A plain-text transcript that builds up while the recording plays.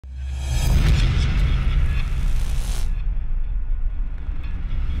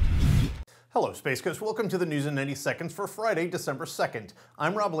Hello, Space Coast. Welcome to the News in 90 Seconds for Friday, December 2nd.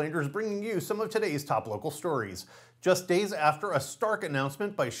 I'm Rob Landers bringing you some of today's top local stories. Just days after a stark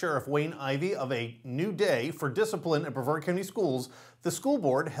announcement by Sheriff Wayne Ivey of a new day for discipline at Brevard County Schools, the school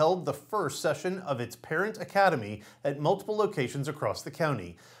board held the first session of its Parent Academy at multiple locations across the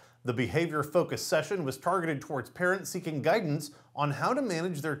county. The behavior-focused session was targeted towards parents seeking guidance on how to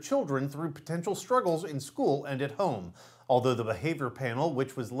manage their children through potential struggles in school and at home. Although the behavior panel,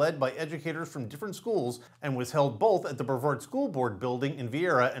 which was led by educators from different schools and was held both at the Brevard School Board building in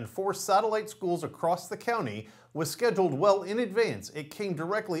Viera and 4 satellite schools across the county, was scheduled well in advance, it came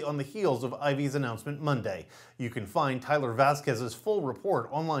directly on the heels of Ivey's announcement Monday. You can find Tyler Vasquez's full report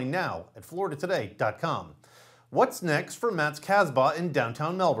online now at floridatoday.com. What's next for Matt's Casbah in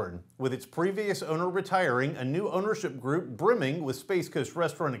downtown Melbourne? With its previous owner retiring, a new ownership group brimming with Space Coast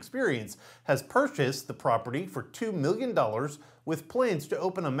restaurant experience has purchased the property for $2 million with plans to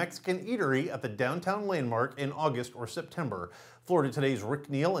open a Mexican eatery at the downtown landmark in August or September. Florida Today's Rick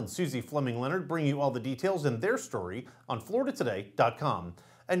Neal and Susie Fleming-Leonard bring you all the details in their story on floridatoday.com.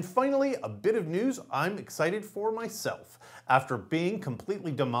 And finally, a bit of news I'm excited for myself. After being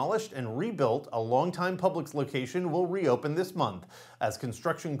completely demolished and rebuilt, a longtime Publix location will reopen this month. As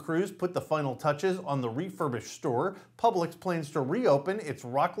construction crews put the final touches on the refurbished store, Publix plans to reopen its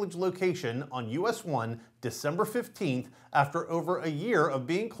Rockledge location on US 1 December 15th after over a year of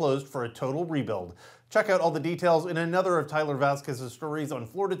being closed for a total rebuild. Check out all the details in another of Tyler Vasquez's stories on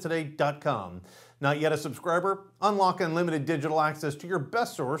floridatoday.com. Not yet a subscriber? Unlock unlimited digital access to your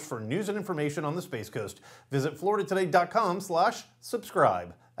best source for news and information on the Space Coast. Visit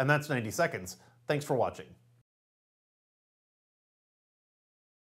floridatoday.com/subscribe. And that's 90 seconds. Thanks for watching.